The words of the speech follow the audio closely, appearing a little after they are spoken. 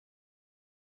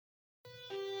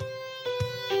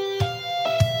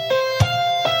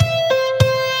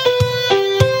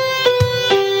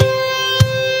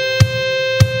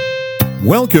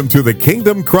Welcome to the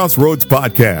Kingdom Crossroads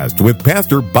podcast with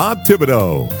Pastor Bob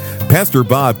Thibodeau. Pastor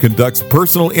Bob conducts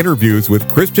personal interviews with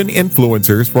Christian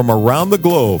influencers from around the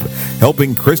globe,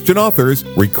 helping Christian authors,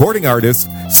 recording artists,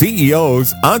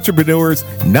 CEOs, entrepreneurs,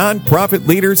 nonprofit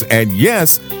leaders, and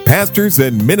yes, pastors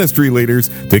and ministry leaders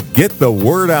to get the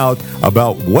word out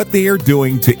about what they are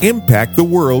doing to impact the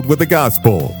world with the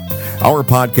gospel. Our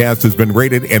podcast has been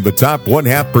rated in the top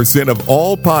 0.5% of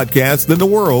all podcasts in the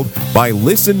world by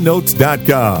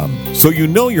ListenNotes.com, so you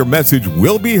know your message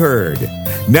will be heard.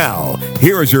 Now,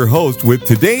 here is your host with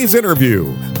today's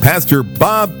interview, Pastor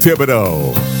Bob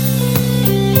Thibodeau.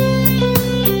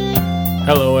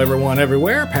 Hello, everyone,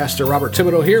 everywhere. Pastor Robert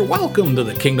Thibodeau here. Welcome to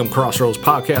the Kingdom Crossroads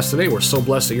podcast today. We're so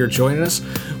blessed that you're joining us.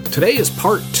 Today is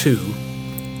part 2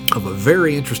 of a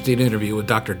very interesting interview with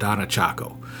Dr. Donna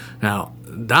Chacko. Now,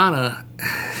 Donna,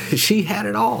 she had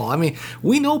it all. I mean,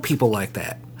 we know people like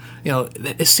that. You know,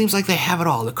 it seems like they have it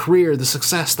all, the career, the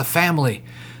success, the family,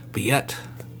 but yet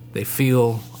they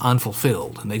feel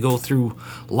unfulfilled and they go through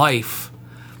life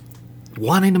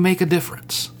wanting to make a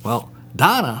difference. Well,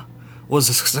 Donna was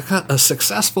a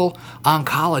successful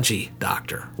oncology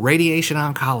doctor, radiation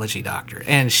oncology doctor,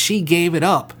 and she gave it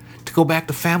up to go back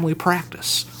to family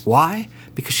practice. Why?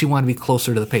 Because she wanted to be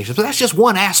closer to the patients. But that's just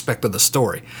one aspect of the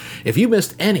story. If you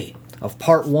missed any of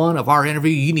part 1 of our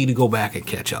interview, you need to go back and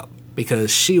catch up,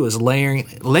 because she was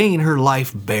laying her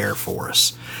life bare for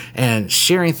us and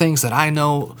sharing things that I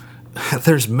know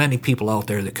there's many people out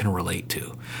there that can relate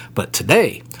to. But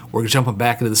today, we're jumping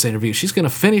back into this interview. She's going to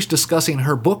finish discussing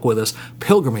her book with us,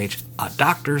 Pilgrimage, A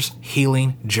Doctor's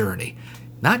Healing Journey.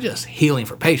 Not just healing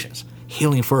for patients,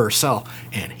 healing for herself,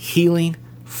 and healing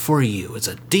for you. It's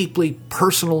a deeply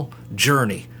personal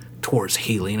journey towards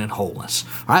healing and wholeness.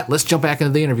 All right, let's jump back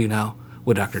into the interview now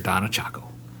with Dr. Donna Chacko.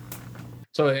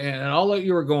 So, and all that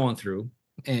you were going through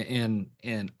and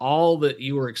all that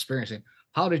you were experiencing,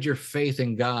 how did your faith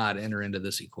in God enter into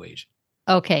this equation?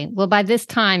 Okay, well, by this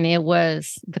time it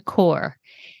was the core,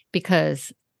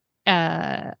 because,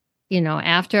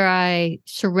 after I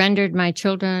surrendered my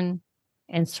children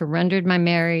and surrendered my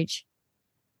marriage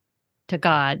to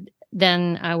God,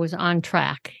 then I was on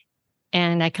track.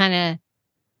 And it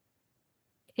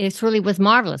really was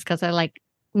marvelous, because I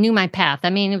knew my path. I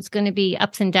mean, it was going to be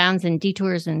ups and downs and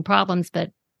detours and problems,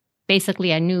 but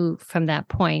basically I knew from that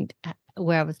point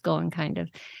where I was going, kind of.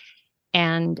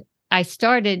 And I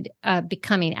started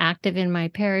becoming active in my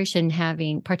parish and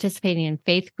participating in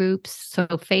faith groups, so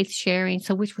faith sharing,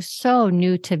 which was so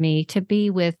new to me, to be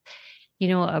with,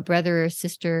 a brother or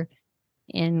sister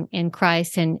in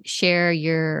Christ and share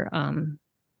your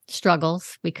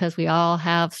struggles, because we all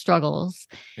have struggles.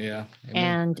 Yeah.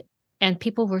 Amen. And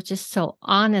people were just so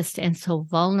honest and so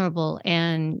vulnerable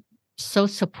and so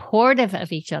supportive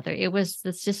of each other.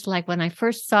 It's just like when I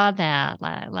first saw that,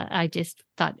 I just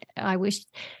thought, I wish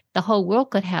the whole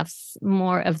world could have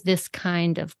more of this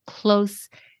kind of close,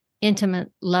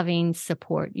 intimate, loving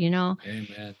support, Amen.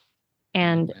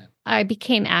 And Amen. I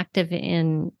became active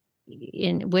in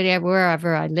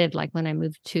wherever I lived. Like when I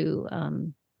moved to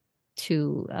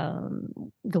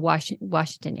the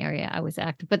Washington area, I was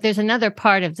active. But there's another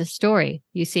part of the story.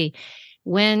 You see,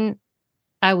 when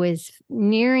I was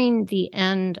nearing the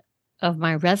end of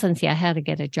my residency, I had to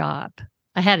get a job.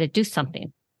 I had to do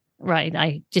something,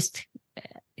 right?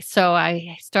 So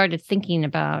I started thinking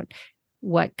about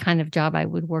what kind of job I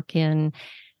would work in,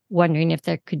 wondering if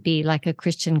there could be like a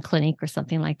Christian clinic or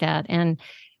something like that. And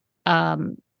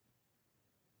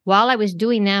while I was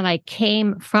doing that, I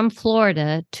came from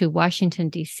Florida to Washington,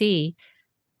 D.C.,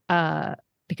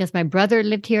 because my brother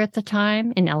lived here at the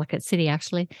time, in Ellicott City,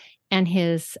 actually, and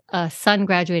his son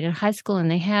graduated high school, and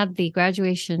they had the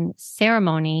graduation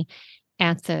ceremony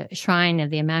at the Shrine of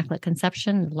the Immaculate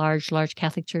Conception, a large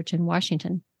Catholic church in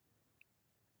Washington.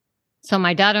 So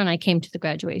my daughter and I came to the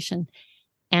graduation.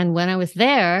 And when I was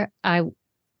there, I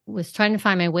was trying to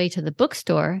find my way to the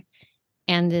bookstore,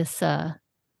 and this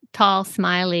tall,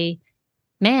 smiley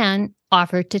man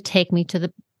offered to take me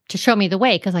to show me the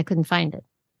way, because I couldn't find it.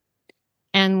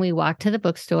 And we walked to the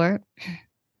bookstore,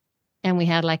 and we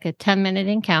had like a 10-minute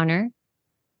encounter.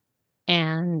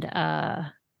 And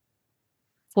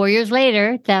 4 years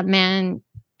later, that man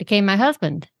became my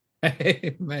husband.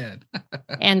 Amen.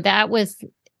 And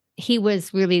he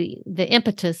was really the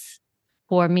impetus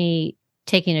for me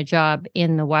taking a job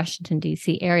in the Washington,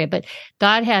 D.C. area. But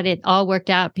God had it all worked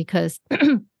out, because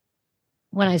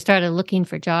when I started looking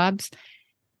for jobs,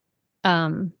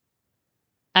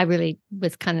 I really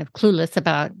was kind of clueless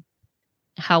about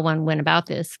how one went about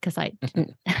this, because I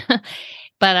didn't.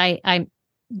 But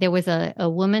there was a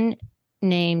woman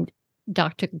named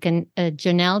Dr.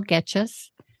 Janelle Getchus,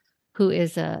 who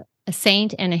is a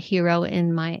saint and a hero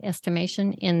in my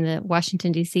estimation in the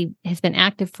Washington, D.C., has been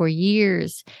active for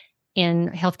years in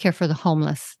healthcare for the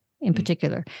homeless in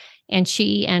particular. And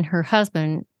she and her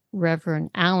husband,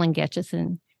 Reverend Alan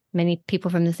Getchison, many people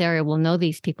from this area will know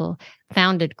these people,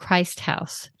 founded Christ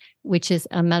House, which is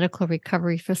a medical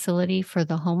recovery facility for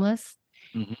the homeless.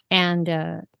 Mm-hmm. And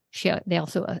they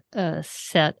also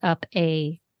set up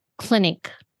a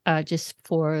clinic just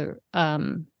for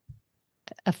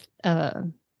a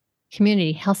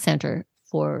community health center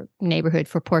for neighborhood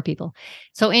for poor people.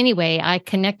 So anyway, I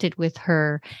connected with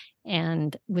her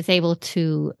and was able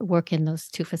to work in those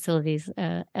two facilities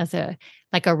as a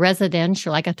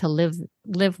residential. I got to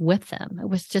live with them. It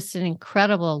was just an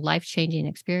incredible, life-changing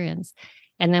experience.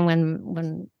 And then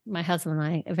when my husband and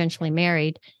I eventually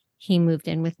married, he moved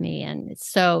in with me. And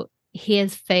so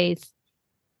his faith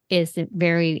is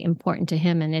very important to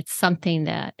him. And it's something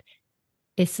that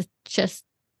is just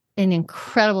an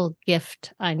incredible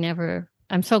gift.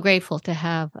 I'm so grateful to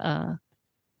have a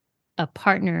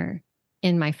partner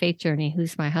in my faith journey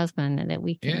who's my husband, and that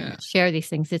we can share these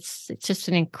things. It's just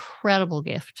an incredible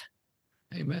gift.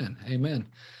 Amen. Amen.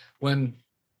 When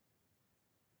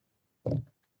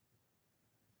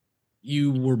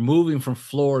you were moving from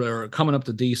Florida or coming up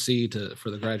to DC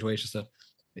for the graduation stuff,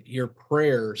 your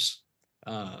prayers,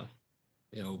 at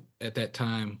that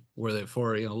time were they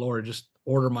for, Lord, just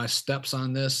order my steps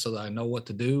on this so that I know what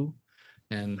to do?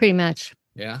 And pretty much.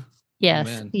 Yeah. Yes.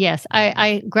 Amen. Yes.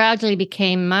 I gradually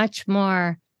became much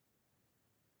more,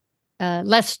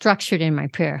 less structured in my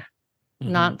prayer.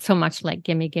 Mm-hmm. Not so much like,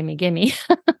 gimme, gimme, gimme.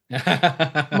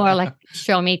 More like,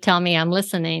 show me, tell me, I'm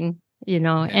listening,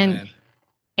 Amen.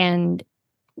 and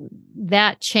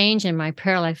that change in my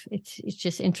prayer life, it's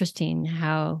just interesting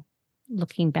how,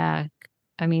 looking back,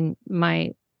 I mean,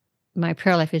 my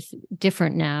prayer life is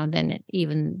different now than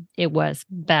it was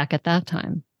back at that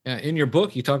time. Yeah, in your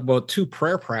book, you talk about 2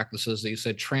 prayer practices that you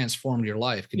said transformed your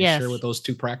life. Can you share what those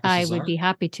 2 practices are? I would be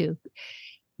happy to.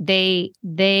 They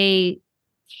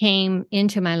came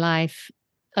into my life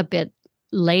a bit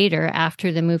later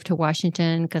after the move to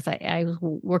Washington, because I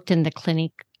worked in the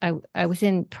clinic. I was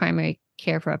in primary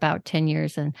care for about 10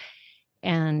 years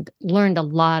and learned a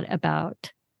lot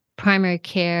about primary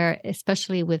care,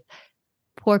 especially with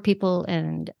poor people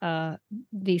and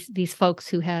these folks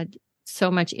who had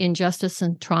so much injustice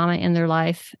and trauma in their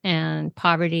life and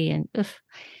poverty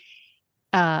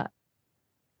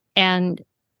and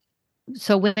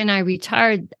so when I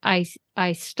retired, I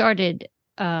started.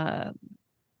 I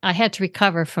had to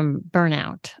recover from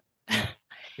burnout.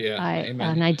 Yeah,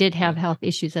 and I did have health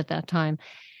issues at that time.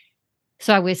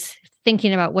 So I was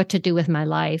thinking about what to do with my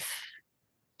life,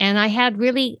 and I had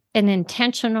really an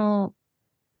intentional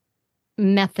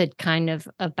method kind of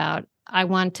about, I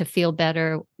want to feel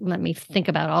better. Let me think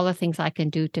about all the things I can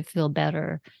do to feel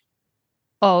better.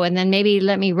 Oh, and then maybe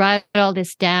let me write all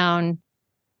this down,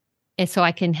 and so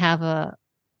I can have a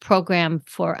program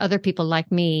for other people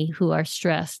like me who are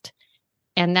stressed.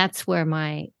 And that's where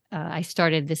I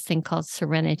started this thing called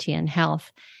Serenity and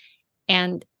Health,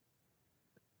 and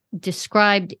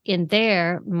described in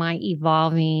there my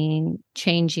evolving,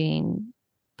 changing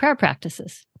prayer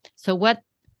practices. So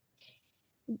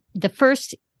the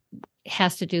first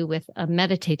has to do with a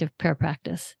meditative prayer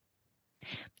practice.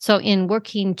 So in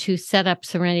working to set up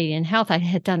Serenity and Health, I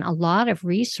had done a lot of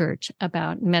research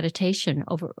about meditation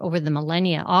over the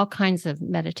millennia, all kinds of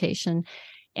meditation,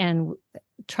 and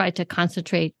tried to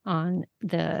concentrate on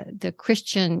the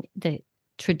Christian, the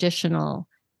traditional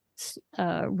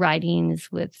writings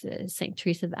with St.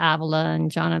 Teresa of Avila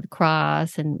and John of the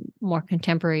Cross, and more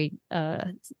contemporary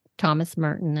Thomas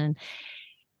Merton. And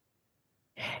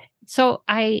so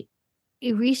I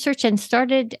researched and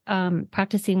started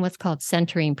practicing what's called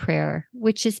centering prayer,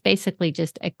 which is basically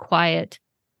just a quiet,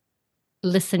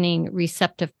 listening,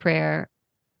 receptive prayer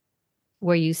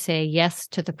where you say yes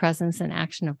to the presence and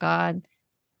action of God.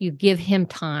 You give him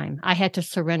time. I had to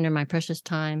surrender my precious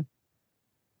time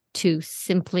to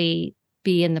simply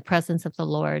be in the presence of the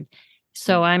Lord.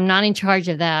 So I'm not in charge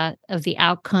of that, of the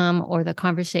outcome or the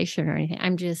conversation or anything.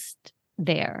 I'm just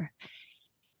there.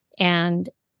 And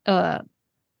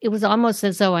it was almost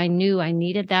as though I knew I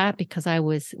needed that, because I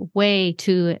was way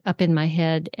too up in my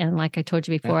head. And like I told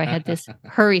you before, I had this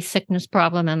hurry sickness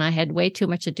problem, and I had way too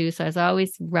much to do. So I was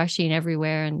always rushing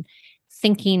everywhere and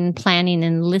thinking, planning,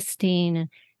 and listing. And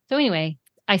so anyway,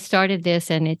 I started this,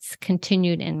 and it's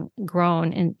continued and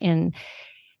grown. And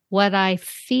what I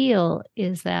feel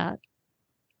is that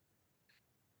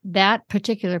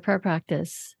particular prayer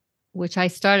practice, which I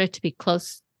started to be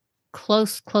close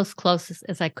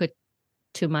as I could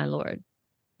to my Lord,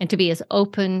 and to be as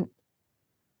open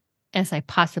as I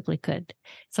possibly could.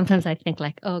 Sometimes I think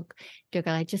like, oh, dear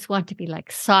God, I just want to be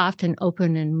like soft and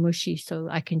open and mushy so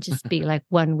I can just be like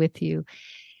one with you.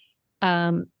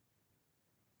 I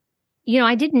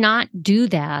did not do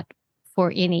that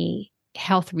for any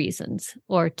health reasons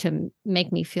or to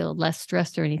make me feel less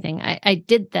stressed or anything. I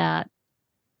did that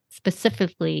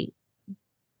specifically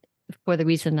for the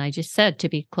reason I just said, to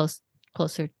be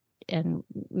closer and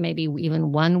maybe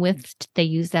even one with, they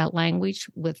use that language,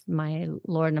 with my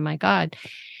Lord and my God.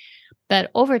 But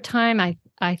over time,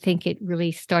 I think it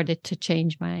really started to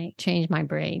change my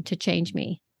brain, to change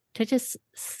me, to just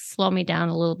slow me down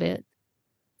a little bit,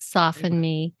 soften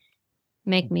me,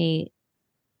 make me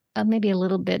maybe a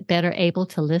little bit better able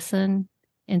to listen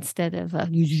instead of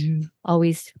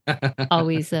always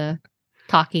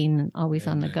talking, always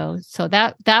on the go. So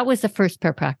that was the first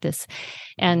prayer practice.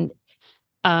 And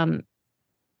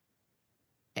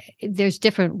there's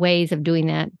different ways of doing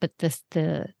that, but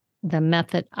the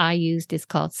method I used is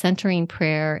called centering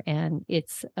prayer, and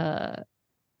it's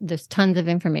there's tons of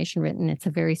information written. It's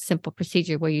a very simple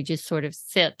procedure where you just sort of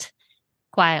sit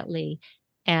quietly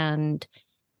and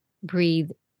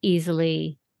breathe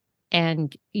easily,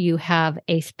 and you have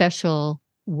a special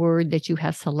word that you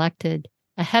have selected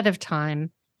ahead of time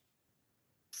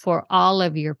for all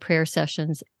of your prayer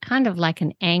sessions, kind of like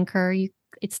an anchor.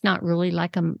 It's not really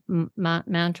like a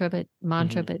mantra, but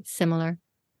similar.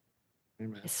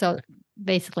 Amen. So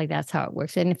basically, that's how it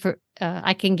works. And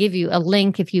I can give you a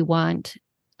link if you want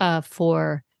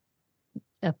for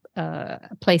a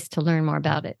place to learn more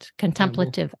about it.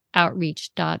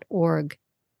 Contemplativeoutreach.org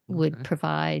would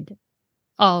provide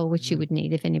all what you would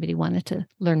need if anybody wanted to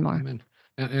learn more. Amen.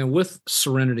 And with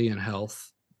Serenity and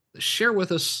Health, share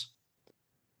with us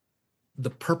the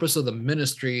purpose of the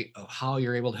ministry, of how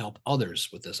you're able to help others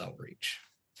with this outreach.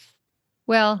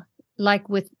 Well, like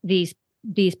with these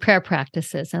prayer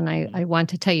practices, and I want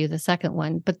to tell you the second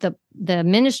one, but the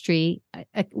ministry,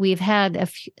 we've had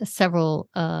several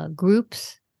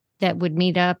groups that would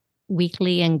meet up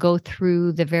weekly and go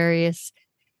through the various,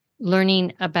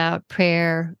 learning about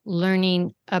prayer,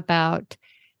 learning about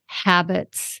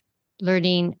habits,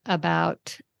 learning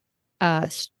about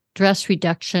stress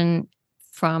reduction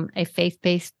from a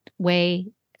faith-based way.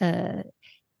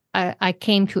 I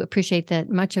came to appreciate that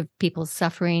much of people's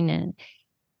suffering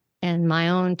and my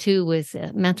own too was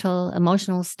mental,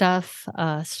 emotional stuff,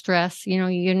 stress.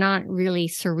 You're not really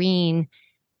serene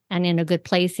and in a good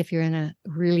place if you're in a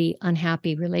really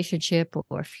unhappy relationship,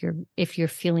 or if you're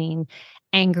feeling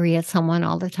angry at someone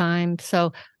all the time.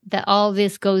 So that all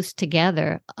this goes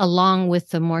together, along with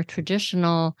the more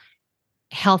traditional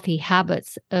healthy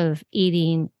habits of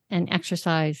eating and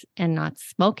exercise and not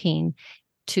smoking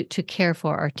to care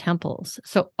for our temples.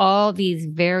 So all these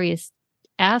various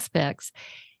aspects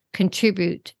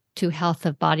contribute to health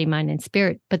of body, mind, and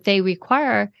spirit, but they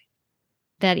require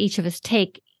that each of us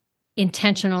take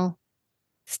intentional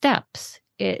steps.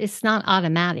 It's not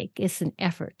automatic. It's an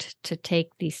effort to take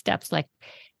these steps. Like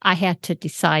I had to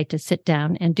decide to sit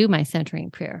down and do my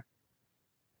centering prayer.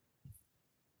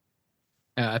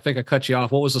 I think I cut you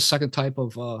off. What was the second type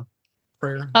of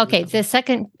prayer? Okay, the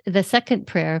second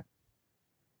prayer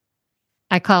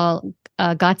I call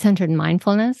God-centered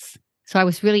mindfulness. So I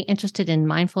was really interested in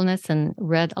mindfulness and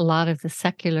read a lot of the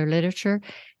secular literature,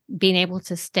 being able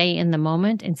to stay in the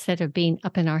moment instead of being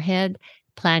up in our head,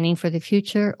 planning for the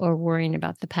future or worrying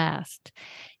about the past.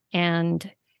 And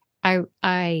I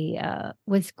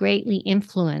was greatly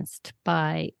influenced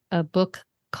by a book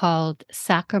called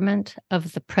Sacrament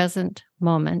of the Present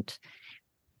Moment,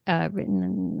 written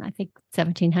in, I think,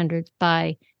 1700s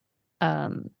by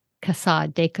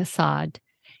de Caussade.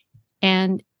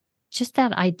 And just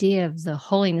that idea of the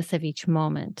holiness of each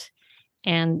moment.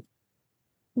 And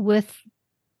with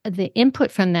the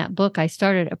input from that book, I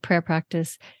started a prayer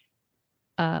practice,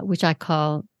 which I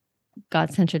call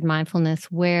God-centered mindfulness,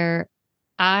 where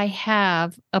I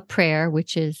have a prayer,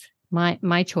 which is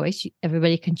my choice.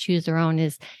 Everybody can choose their own,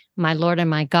 is my Lord and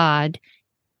my God.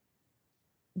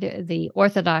 The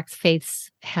Orthodox faiths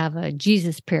have a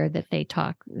Jesus prayer that they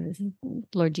talk.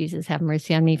 Lord Jesus, have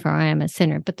mercy on me, for I am a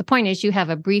sinner. But the point is, you have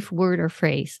a brief word or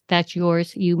phrase. That's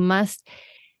yours. You must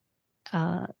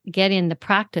get in the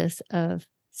practice of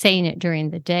saying it during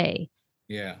the day.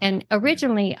 Yeah. And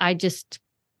originally, I just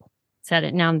said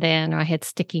it now and then, or I had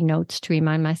sticky notes to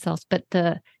remind myself. But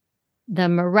the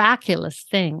miraculous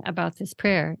thing about this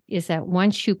prayer is that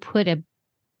once you put a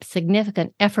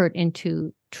significant effort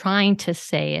into trying to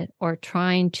say it or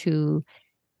trying to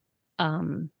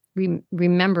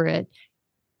remember it,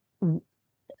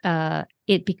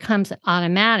 it becomes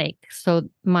automatic. So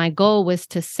my goal was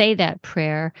to say that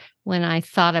prayer when I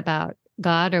thought about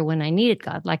God or when I needed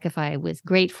God, like if I was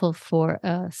grateful for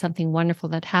something wonderful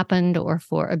that happened or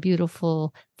for a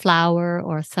beautiful flower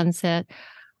or a sunset,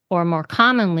 or more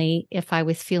commonly, if I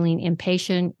was feeling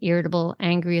impatient, irritable,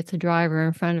 angry at the driver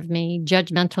in front of me,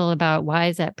 judgmental about why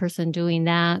is that person doing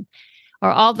that,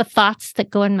 or all the thoughts that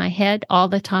go in my head all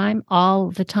the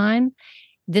time,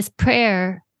 this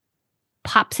prayer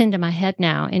pops into my head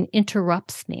now and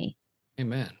interrupts me.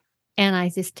 Amen. And I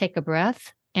just take a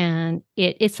breath, and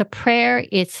it's a prayer.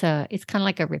 It's kind of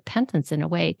like a repentance in a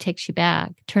way. It takes you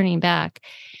back, turning back.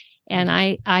 And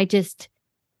I just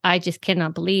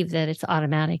cannot believe that it's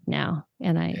automatic now.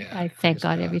 And I thank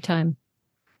God every time.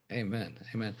 Amen.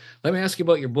 Amen. Let me ask you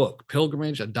about your book,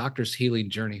 Pilgrimage, A Doctor's Healing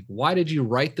Journey. Why did you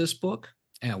write this book,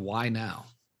 and why now?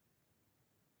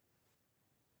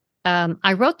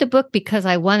 I wrote the book because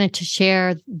I wanted to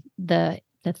share the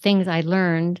things I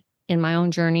learned in my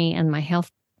own journey and my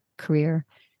health career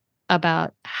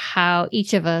about how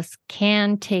each of us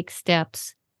can take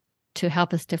steps to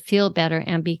help us to feel better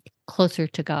and be closer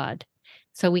to God,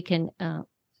 so we can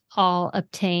all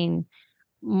obtain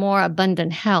more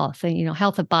abundant health, and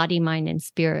health of body, mind, and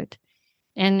spirit.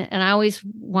 And I always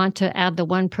want to add the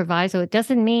one proviso. It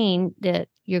doesn't mean that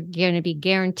you're going to be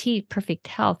guaranteed perfect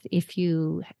health if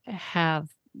you have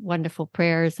wonderful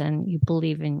prayers and you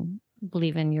believe in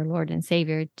your Lord and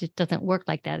Savior. It just doesn't work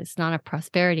like that. It's not a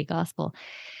prosperity gospel.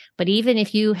 But even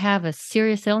if you have a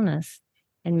serious illness,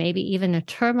 and maybe even a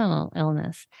terminal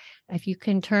illness, if you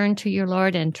can turn to your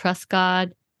Lord and trust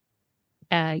God,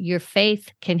 your faith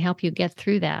can help you get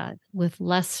through that with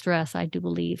less stress. I do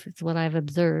believe it's what I've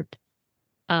observed,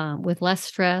 with less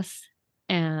stress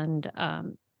and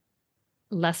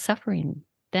less suffering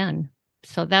then.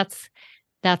 So that's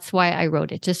why I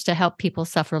wrote it, just to help people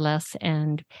suffer less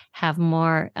and have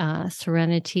more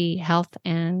serenity, health,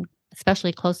 and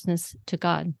especially closeness to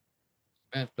God.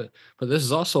 But this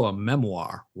is also a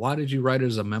memoir. Why did you write it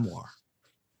as a memoir?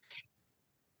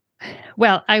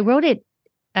 Well, I wrote it.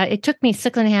 It took me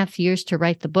 6.5 years to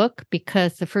write the book,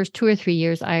 because the first 2 or 3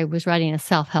 years I was writing a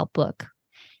self-help book.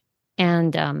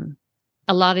 And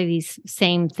a lot of these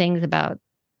same things about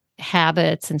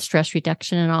habits and stress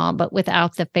reduction and all, but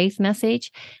without the faith message.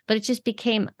 But it just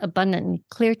became abundantly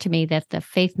clear to me that the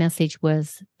faith message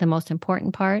was the most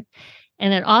important part.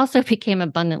 And it also became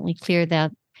abundantly clear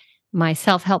that my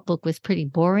self-help book was pretty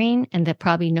boring and that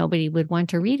probably nobody would want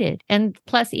to read it. And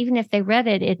plus, even if they read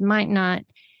it, it might not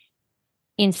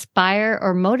inspire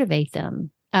or motivate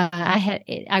them. I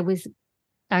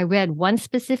read one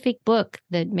specific book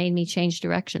that made me change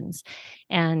directions,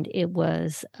 and it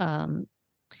was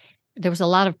there was a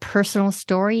lot of personal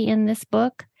story in this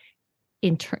book,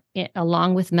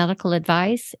 along with medical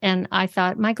advice. And I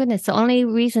thought, my goodness, the only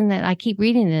reason that I keep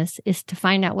reading this is to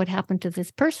find out what happened to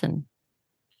this person.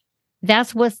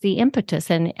 That's what's the impetus.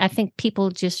 And I think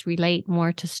people just relate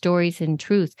more to stories and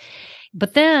truth.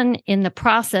 But then in the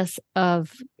process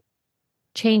of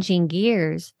changing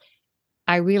gears,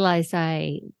 I realized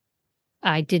I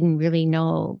didn't really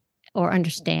know or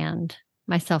understand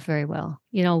myself very well.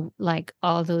 Like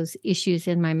all those issues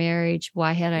in my marriage.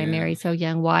 Why had I married so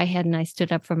young? Why hadn't I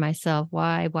stood up for myself?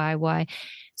 Why?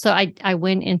 So I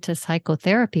went into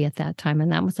psychotherapy at that time.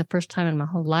 And that was the first time in my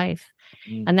whole life.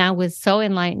 And that was so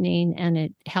enlightening, and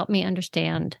it helped me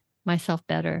understand myself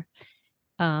better.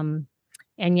 And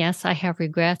yes, I have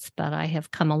regrets, but I have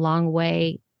come a long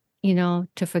way,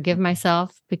 to forgive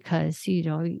myself, because,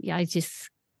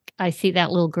 I see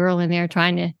that little girl in there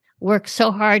trying to work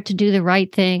so hard to do the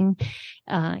right thing,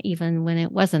 even when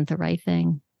it wasn't the right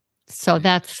thing. So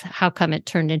that's how come it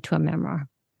turned into a memoir.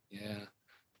 Yeah.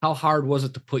 How hard was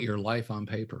it to put your life on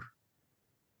paper?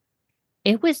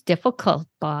 It was difficult,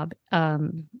 Bob.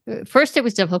 First, it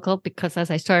was difficult because as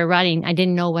I started writing, I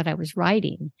didn't know what I was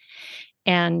writing.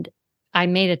 And I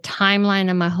made a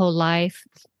timeline of my whole life.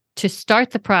 To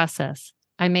start the process,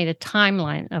 I made a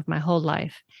timeline of my whole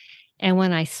life. And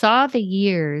when I saw the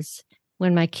years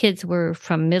when my kids were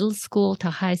from middle school to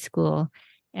high school,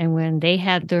 and when they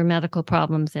had their medical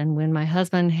problems, and when my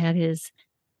husband had his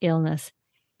illness,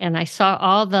 and I saw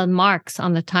all the marks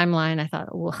on the timeline, I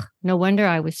thought, well, no wonder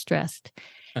I was stressed.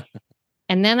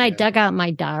 And then I dug out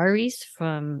my diaries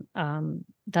from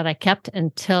that I kept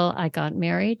until I got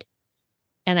married.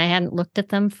 And I hadn't looked at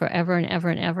them forever and ever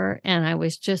and ever. And I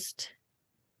was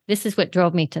this is what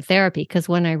drove me to therapy. Because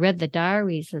when I read the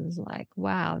diaries, it was like,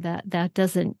 wow, that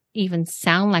doesn't even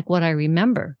sound like what I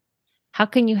remember. How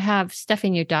can you have stuff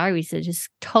in your diaries that is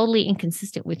totally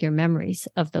inconsistent with your memories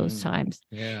of those times?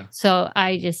 Yeah. So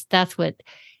that's what,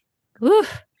 whew.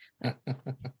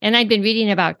 And I'd been reading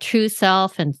about true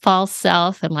self and false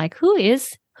self, and like, who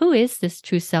is this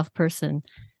true self person?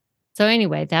 So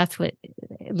anyway, that's what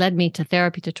led me to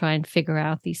therapy, to try and figure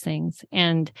out these things.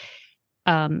 And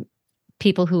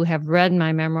people who have read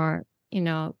my memoir,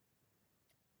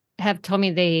 have told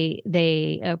me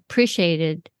they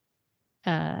appreciated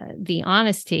the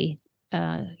honesty.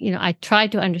 I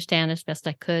tried to understand as best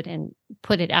I could and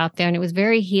put it out there, and it was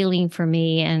very healing for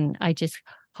me. And I just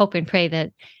hope and pray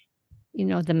that,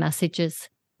 the messages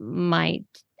might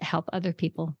help other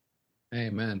people.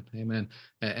 Amen. Amen.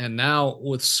 And now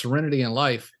with Serenity in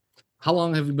Life, how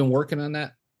long have you been working on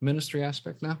that ministry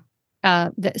aspect now?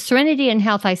 The Serenity in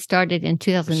Health, I started in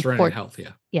 2014. Serenity Health,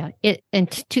 yeah. Yeah, in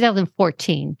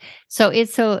 2014. So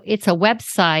it's a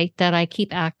website that I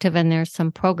keep active, and there's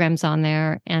some programs on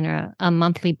there and a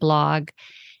monthly blog.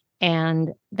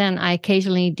 And then I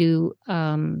occasionally do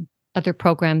other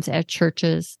programs at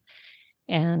churches,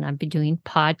 and I've been doing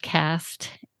podcast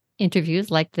interviews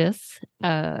like this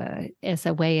as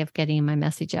a way of getting my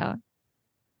message out.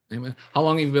 Amen. How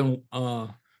long have you been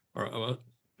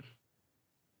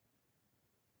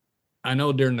I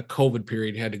know during the COVID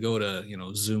period you had to go to,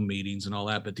 Zoom meetings and all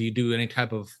that, but do you do any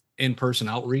type of in-person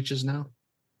outreaches now?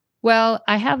 Well,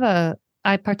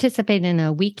 I participate in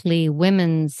a weekly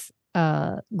women's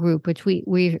group, which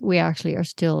we actually are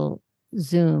still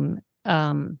Zoom.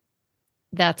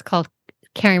 That's called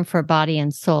Caring for Body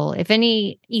and Soul. If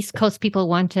any East Coast people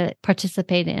want to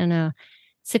participate in a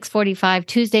 6:45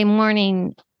 Tuesday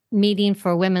morning meeting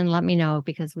for women, let me know,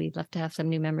 because we'd love to have some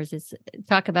new members. It's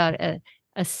talk about a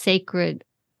sacred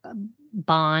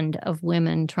bond of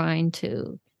women trying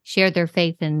to share their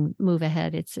faith and move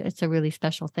ahead. It's a really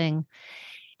special thing.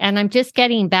 And I'm just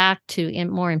getting back to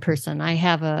more in person. I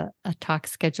have a talk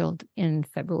scheduled in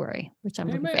February, which I'm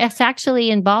looking for. It's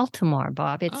actually in Baltimore,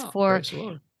 Bob. It's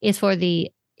for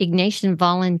the Ignatian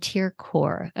Volunteer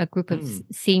Corps, a group of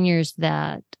seniors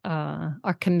that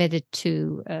are committed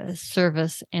to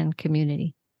service and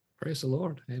community. Praise the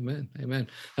Lord. Amen. Amen.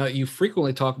 You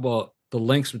frequently talk about the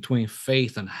links between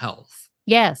faith and health.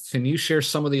 Yes. Can you share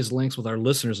some of these links with our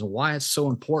listeners and why it's so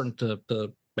important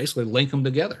to basically link them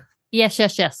together? Yes,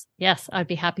 I'd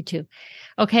be happy to.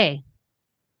 Okay.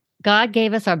 God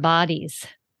gave us our bodies,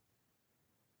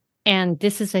 and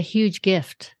this is a huge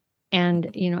gift.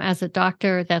 And, as a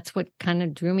doctor, that's what kind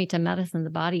of drew me to medicine. The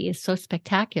body is so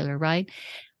spectacular, right?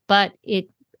 But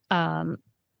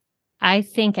I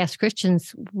think as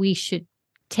Christians, we should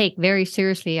take very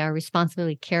seriously our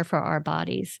responsibility to care for our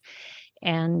bodies.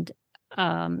 And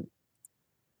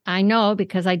I know,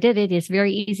 because I did it, it's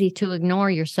very easy to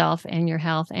ignore yourself and your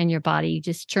health and your body. You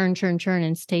just churn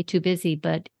and stay too busy.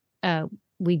 But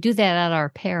we do that at our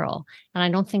peril. And I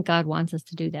don't think God wants us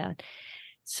to do that.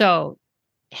 So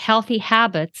healthy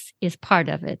habits is part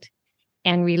of it.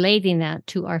 And relating that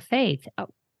to our faith,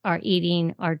 our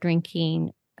eating, our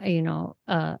drinking,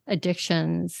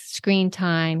 addictions, screen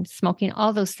time, smoking,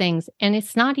 all those things. And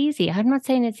it's not easy. I'm not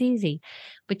saying it's easy,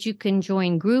 but you can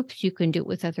join groups. You can do it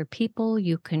with other people.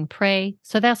 You can pray.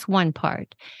 So that's one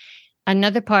part.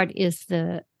 Another part is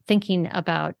the thinking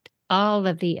about all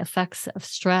of the effects of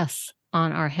stress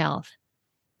on our health.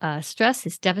 Stress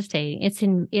is devastating.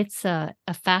 It's a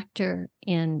factor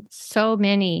in so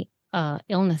many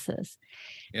illnesses.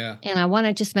 Yeah. And I want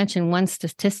to just mention one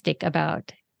statistic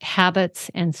about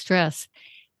habits and stress.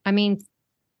 I mean,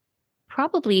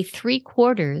 probably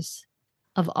 3/4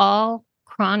 of all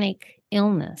chronic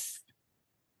illness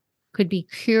could be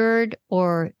cured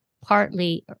or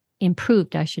partly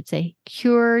improved, I should say,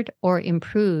 cured or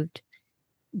improved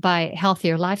by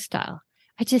healthier lifestyle.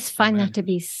 I just find that to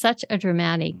be such a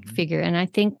dramatic figure. And I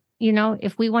think,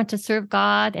 if we want to serve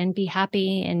God and be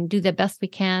happy and do the best we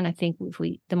can, I think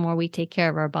the more we take care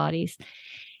of our bodies,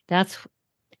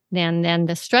 then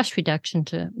the stress reduction,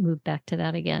 to move back to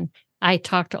that again. I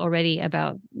talked already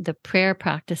about the prayer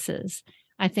practices.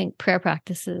 I think prayer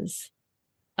practices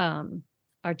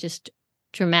are just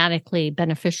dramatically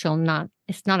beneficial.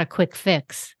 It's not a quick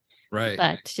fix. Right.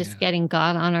 But just getting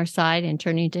God on our side and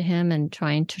turning to him and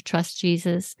trying to trust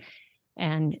Jesus.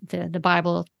 And the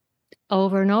Bible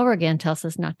over and over again tells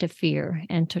us not to fear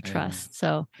and to trust.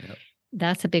 So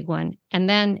that's a big one. And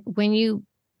then when you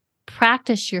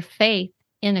practice your faith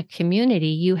in a community,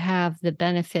 you have the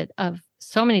benefit of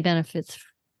so many benefits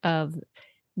of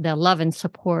the love and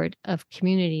support of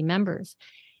community members.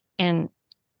 And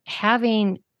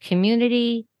having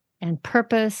community and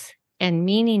purpose and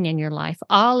meaning in your life,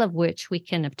 all of which we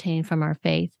can obtain from our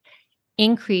faith,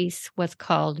 increase what's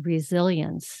called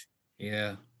resilience.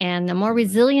 Yeah. And the more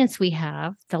resilience we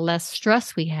have, the less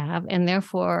stress we have, and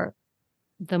therefore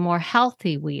the more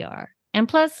healthy we are. And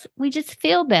plus, we just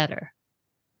feel better.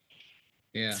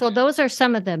 Yeah. So those are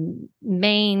some of the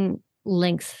main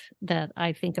links that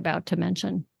I think about to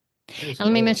mention. And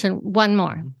let me mention one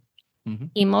more. Mm-hmm.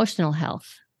 Emotional health.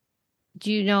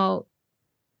 Do you know,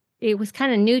 it was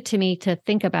kind of new to me to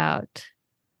think about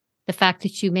the fact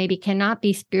that you maybe cannot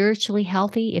be spiritually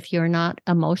healthy if you're not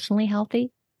emotionally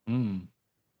healthy. Mm.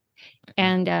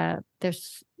 And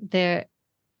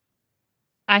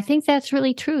I think that's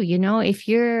really true. You know, if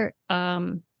you're,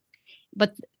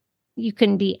 but you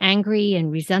can be angry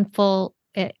and resentful.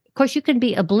 Of course, you can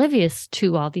be oblivious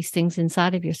to all these things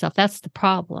inside of yourself. That's the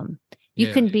problem.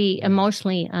 You can be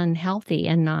emotionally unhealthy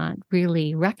and not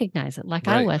really recognize it, like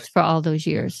I was for all those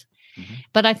years. Mm-hmm.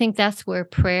 But I think that's where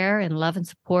prayer and love and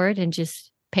support and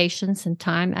just patience and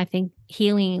time, I think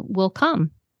healing will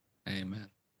come. Amen.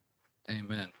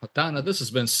 Amen. Well, Donna, this has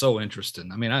been so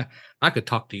interesting. I mean, I could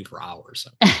talk to you for hours.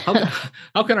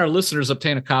 How can our listeners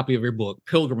obtain a copy of your book,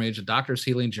 Pilgrimage, A Doctor's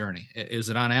Healing Journey? Is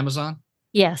it on Amazon?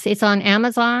 Yes, it's on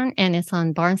Amazon and it's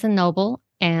on Barnes & Noble.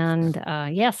 And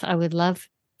yes, I would love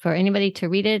for anybody to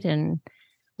read it and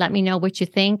let me know what you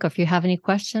think, or if you have any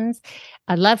questions.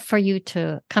 I'd love for you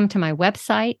to come to my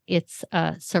website. It's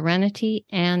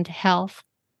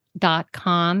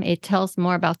serenityandhealth.com. It tells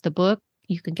more about the book.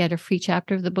 You can get a free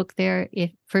chapter of the book there,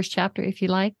 first chapter, if you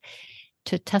like,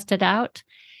 to test it out.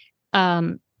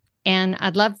 And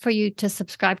I'd love for you to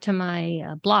subscribe to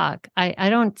my blog.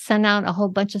 I don't send out a whole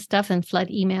bunch of stuff and flood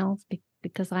emails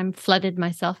because I'm flooded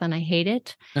myself and I hate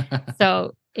it.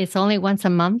 So it's only once a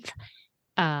month.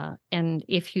 And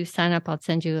if you sign up, I'll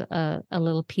send you a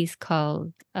little piece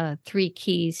called 3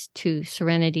 Keys to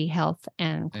Serenity, Health,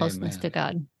 and Closeness to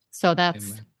God. So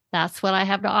that's what I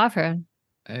have to offer.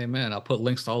 Amen. I'll put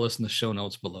links to all this in the show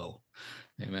notes below.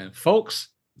 Amen. Folks,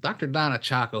 Dr. Donna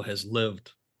Chacko has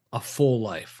lived a full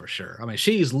life for sure. I mean,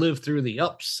 she's lived through the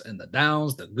ups and the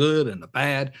downs, the good and the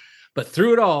bad. But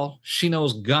through it all, she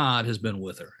knows God has been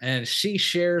with her, and she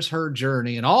shares her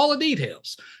journey and all the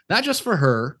details, not just for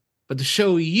her, but to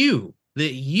show you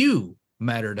that you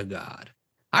matter to God.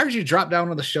 I urge you to drop down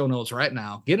to the show notes right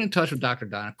now, get in touch with Dr.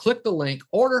 Donna, click the link,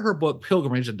 order her book,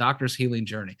 Pilgrimage, A Doctor's Healing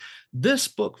Journey. This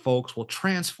book, folks, will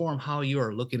transform how you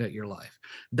are looking at your life.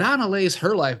 Donna lays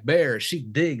her life bare as she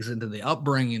digs into the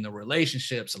upbringing, the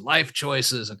relationships, and life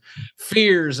choices, and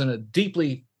fears, and a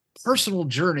deeply personal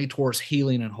journey towards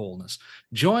healing and wholeness.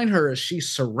 Join her as she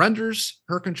surrenders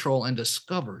her control and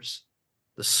discovers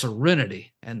the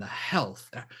serenity and the health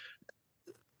that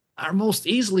are most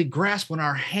easily grasped when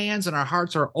our hands and our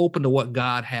hearts are open to what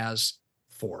God has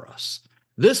for us.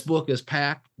 This book is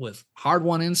packed with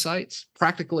hard-won insights,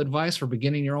 practical advice for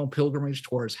beginning your own pilgrimage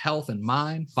towards health in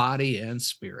mind, body, and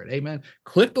spirit. Amen.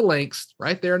 Click the links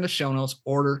right there in the show notes.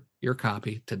 Order your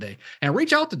copy today. And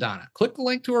reach out to Donna. Click the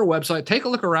link to her website. Take a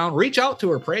look around. Reach out to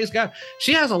her. Praise God.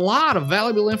 She has a lot of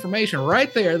valuable information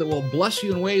right there that will bless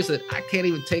you in ways that I can't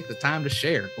even take the time to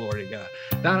share. Glory to God.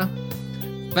 Donna,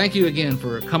 thank you again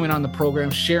for coming on the program,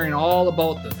 sharing all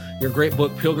about your great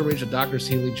book, Pilgrimage, A Doctor's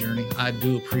Healing Journey. I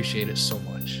do appreciate it so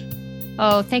much.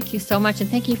 Oh, thank you so much. And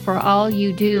thank you for all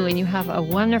you do. And you have a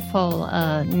wonderful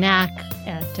knack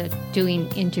at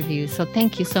doing interviews. So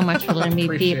thank you so much for letting me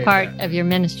be a part of your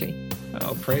ministry.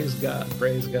 Oh, praise God.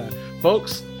 Praise God.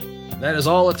 Folks, that is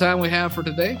all the time we have for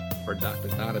today. For Dr.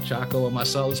 Donna Chacko and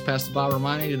myself, this is Pastor Bob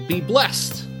reminding you to be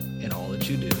blessed in all that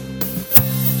you do.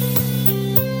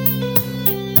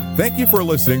 Thank you for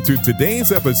listening to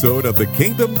today's episode of the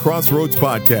Kingdom Crossroads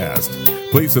Podcast.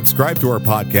 Please subscribe to our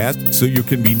podcast so you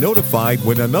can be notified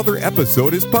when another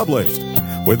episode is published.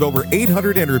 With over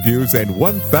 800 interviews and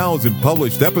 1,000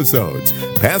 published episodes,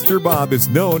 Pastor Bob is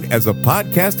known as a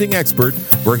podcasting expert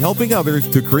for helping others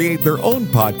to create their own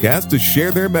podcast to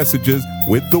share their messages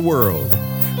with the world.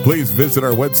 Please visit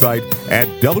our website at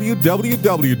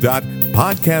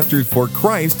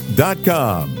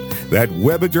www.podcastersforchrist.com. That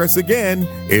web address again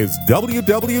is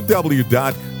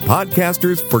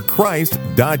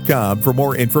www.podcastersforchrist.com for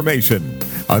more information.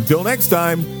 Until next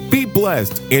time, be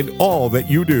blessed in all that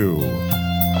you do.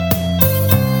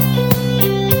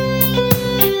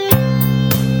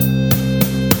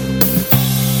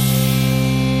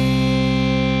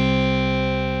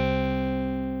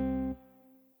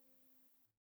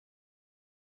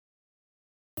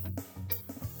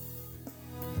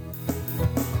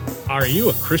 Are you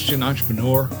a Christian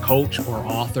entrepreneur, coach, or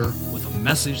author with a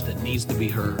message that needs to be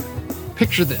heard?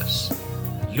 Picture this: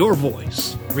 your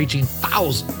voice reaching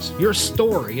thousands, your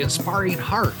story inspiring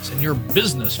hearts, and your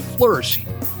business flourishing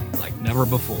like never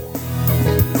before.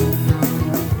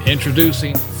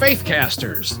 Introducing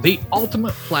Faithcasters, the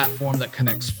ultimate platform that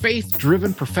connects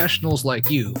faith-driven professionals like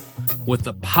you with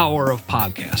the power of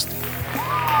podcasting.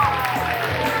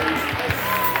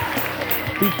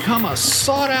 Become a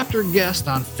sought-after guest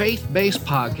on Faith-Based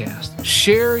Podcast.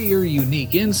 Share your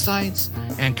unique insights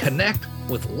and connect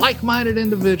with like-minded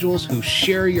individuals who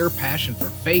share your passion for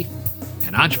faith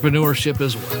and entrepreneurship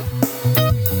as well.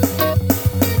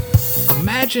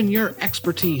 Imagine your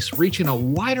expertise reaching a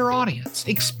wider audience,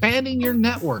 expanding your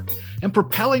network, and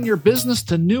propelling your business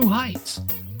to new heights.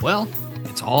 Well,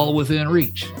 it's all within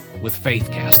reach with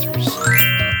Faithcasters.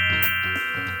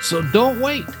 So don't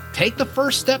wait. Take the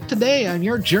first step today on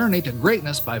your journey to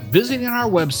greatness by visiting our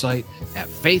website at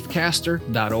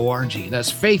faithcaster.org.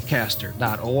 That's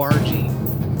faithcaster.org.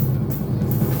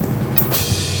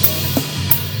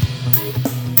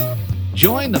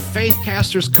 Join the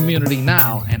Faithcasters community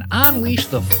now and unleash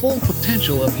the full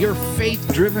potential of your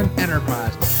faith-driven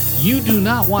enterprise. You do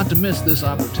not want to miss this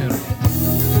opportunity.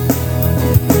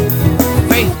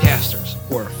 Faithcasters,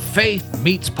 where faith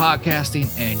meets podcasting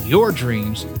and your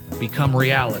dreams become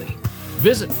reality.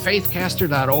 Visit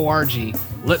faithcaster.org.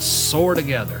 Let's soar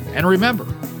together. And remember,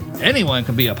 anyone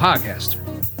can be a podcaster,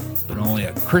 but only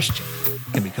a Christian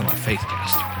can become a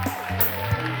Faithcaster.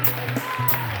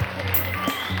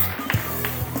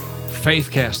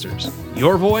 Faithcasters,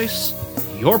 your voice,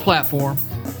 your platform,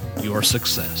 your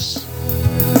success.